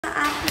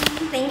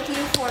Thank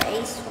you for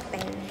Ace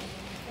Hotel.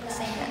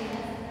 Kasi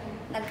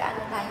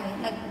nag-ano tayo,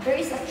 there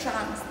is a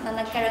chance na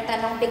nagkaroon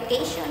tayo ng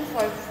vacation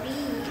for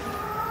free.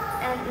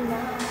 And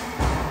now,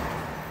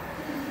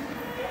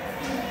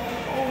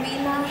 uwi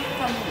na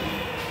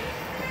kami.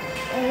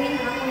 Uwi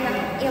na ako ng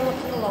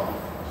Iloilo.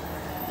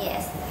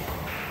 Yes.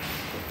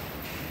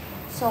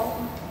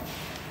 So,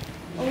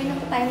 uwi na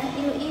po tayo ng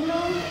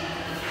Iloilo.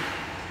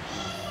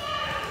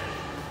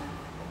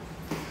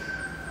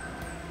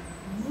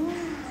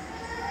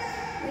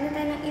 Uwi na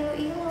tayo ng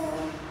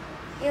Iloilo.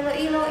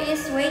 Iloilo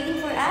is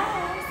waiting for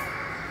us.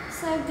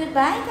 So,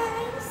 goodbye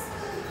guys.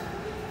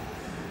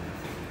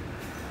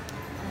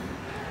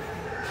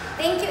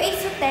 Thank you,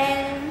 Ace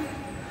Hotel.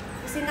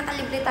 Kasi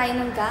nakalibre tayo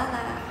ng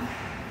gala.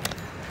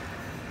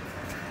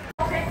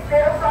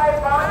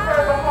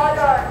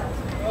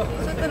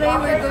 So today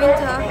we're going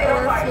to have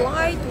our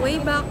flight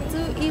way back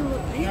to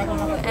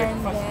Iloilo, and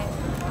then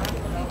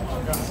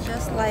it's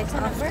just like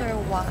after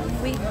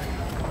 1 week,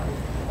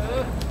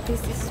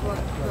 this is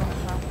what will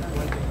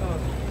happen.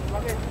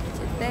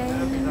 Today,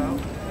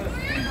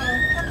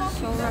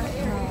 so right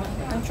now,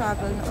 I'm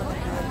traveling on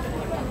that.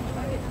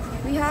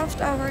 We have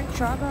our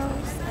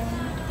travels, and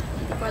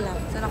hindi ko alam,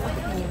 saan ako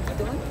tingin?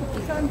 Doon?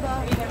 Saan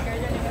ba?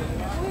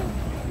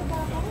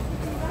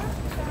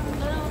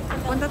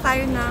 Punta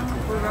tayo ng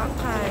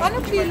Boracay.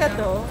 Ano pila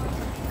to?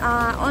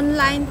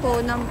 Online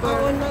po,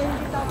 number 11.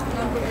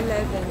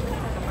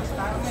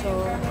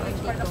 So,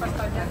 it's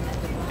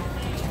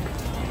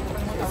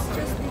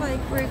just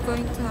like we're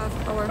going to have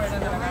our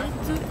flight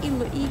to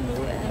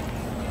Iloilo, and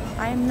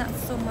I'm not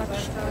so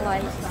much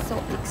like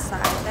so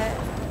excited.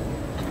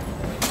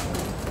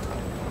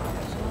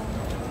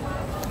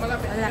 Wala,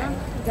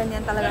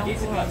 ganyan talaga ang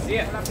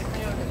buhay.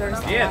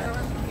 There's a lot.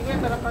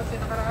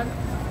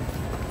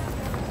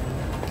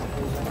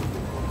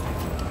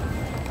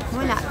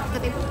 Wala,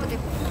 putip.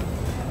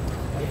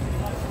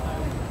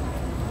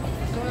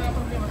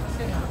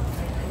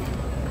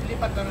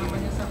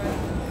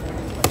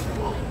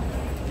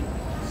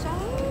 So,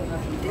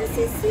 this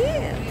is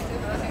it.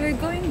 We're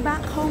going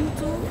back home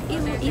to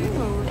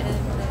Iloilo, and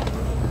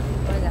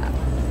wala.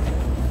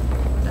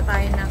 Punta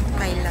tayo ng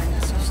Thailand.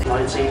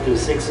 Flight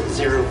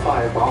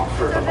 2605 off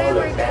for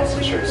Bacolod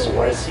passengers who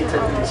are seated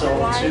in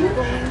Zone 2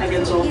 and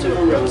in Zone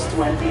 2 rows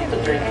 20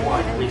 to 31.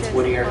 Please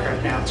board the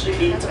aircraft now to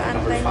gate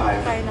number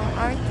 5. Tayo ng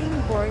ating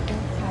boarding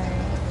time.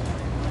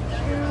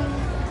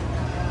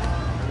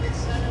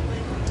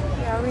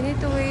 Yeah, we need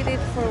to wait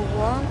it for 1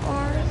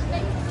 hour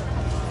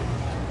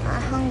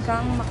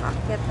hanggang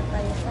makaakyat na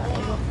tayo sa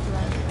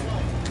aeroplane.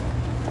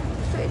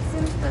 So it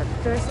seems that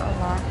there's a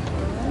lot.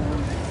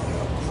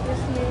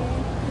 Excuse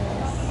me.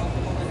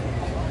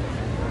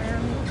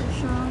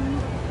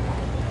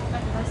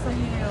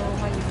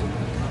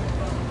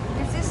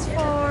 This is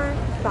for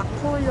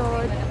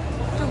Bacolod,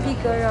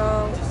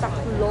 Tubigaraw,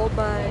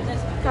 Tacloban,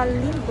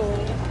 Kalimbo,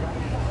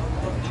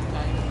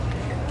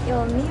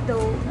 El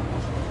Nido.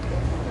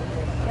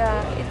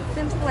 Yeah, it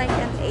seems like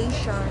an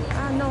Asian.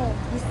 No,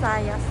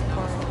 Visayas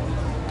part.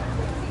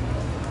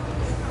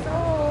 So,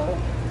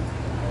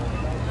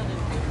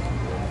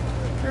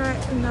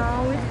 right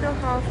now we still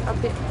have a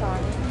bit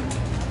time.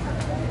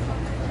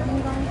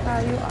 Hanggang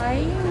tayo ay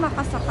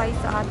makasakay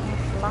sa ating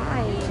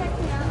flight.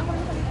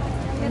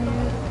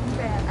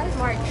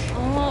 March.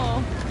 Oh,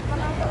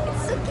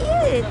 it's so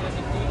cute.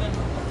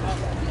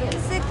 It's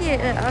so cute.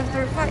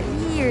 After 5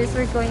 years,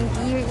 we're going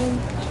here in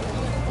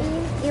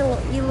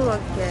Iloilo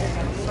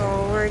again.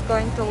 So we're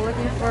going to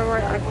looking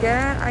forward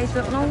again. I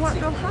don't know what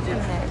will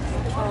happen next.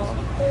 So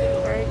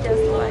we're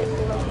just like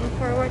looking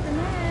forward to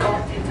next. Call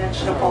the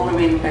attention of all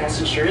remaining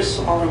passengers.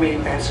 All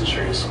remaining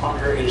passengers on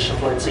our Asia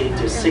flight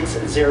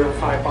 2605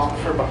 bound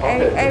for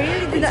Bacolod. I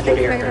really did not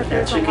expect that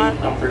there's a lot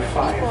of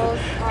people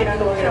maybe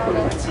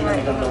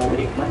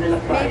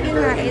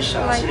nga it's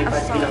like a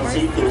summer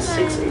season, and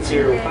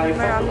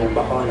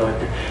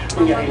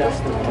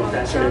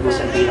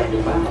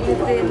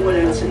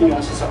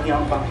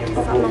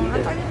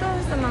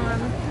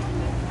marami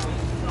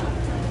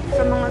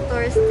sa mga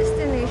tourist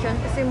destination,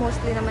 kasi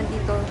mostly naman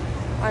dito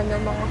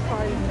mga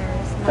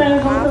foreigners. Final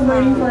call to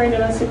boarding for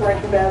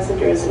non-supporting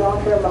passengers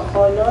bound for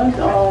Bacolod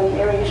on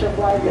AirAsia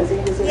flight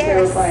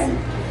 2605.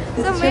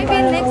 So maybe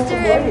next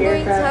year I'm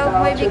going to have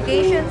my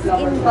vacations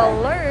in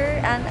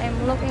Baler, and I'm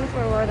looking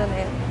forward to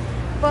it.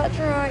 But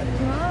right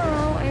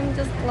now, I'm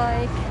just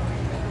like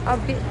a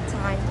bit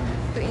time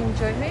to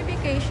enjoy my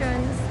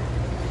vacations.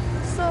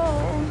 So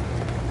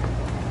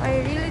I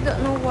really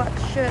don't know what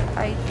should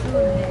I do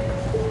next.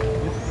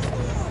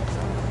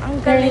 Ang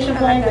galing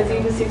talaga.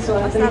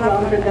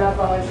 Bound for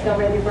Davao is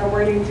now ready for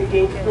boarding to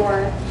gate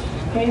 4.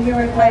 Can you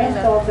request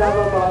all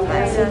Davao bound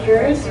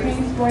passengers?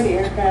 Please board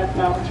the aircraft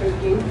now through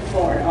gate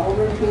 4.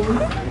 Over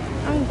please.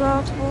 Ang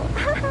gwapo.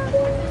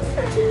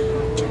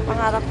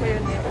 Pangarap ko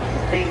yun eh.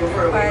 Thank you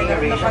for waiting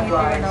AirAsia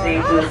flight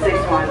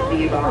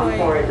 2613 bound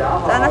for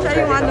Davao. Sana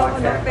siya yung pilot.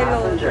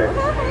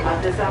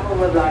 At this time, we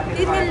would like to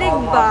invite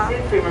all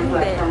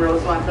passengers from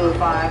rows 1 to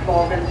 5,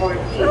 12 and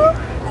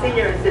 14.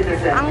 Senior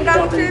citizens,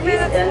 Hanggang 3 PWDs,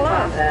 minutes infants,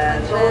 lang. and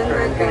And then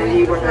children we're kindly going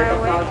to board our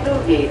fly away. to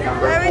gate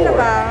number Fly away na 4.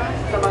 ba?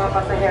 Sa mga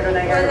pasahero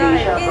ng Wala eh.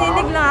 AirAsia Kinilig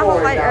bound lang ako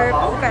for kay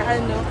Davao, kay sa kay mga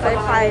hindi po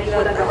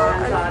pilot.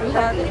 nagamaan sa Ano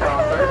check-in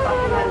counter,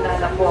 pakihanda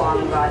na po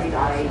ang valid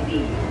ID.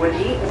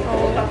 Muli,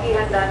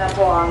 pakihanda na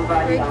po ang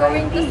valid We're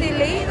going to ID. see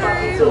later.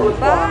 Pakisuot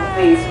po ang Bye!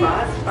 face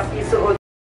mask, pakisuot